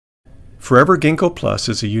Forever GINGKO Plus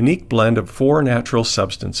is a unique blend of 4 natural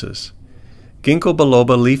substances. Ginkgo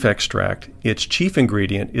biloba leaf extract, its chief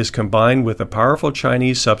ingredient, is combined with the powerful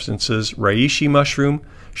Chinese substances reishi mushroom,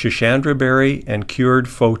 shishandra berry, and cured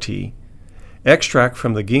fo tea. Extract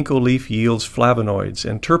from the ginkgo leaf yields flavonoids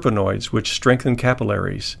and terpenoids which strengthen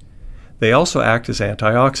capillaries. They also act as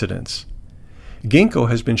antioxidants. Ginkgo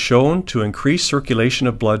has been shown to increase circulation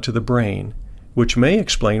of blood to the brain, which may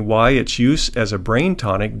explain why its use as a brain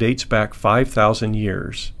tonic dates back 5,000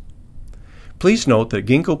 years. Please note that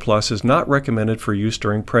GINGKO Plus is not recommended for use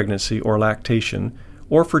during pregnancy or lactation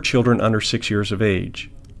or for children under 6 years of age.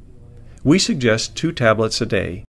 We suggest 2 tablets a day.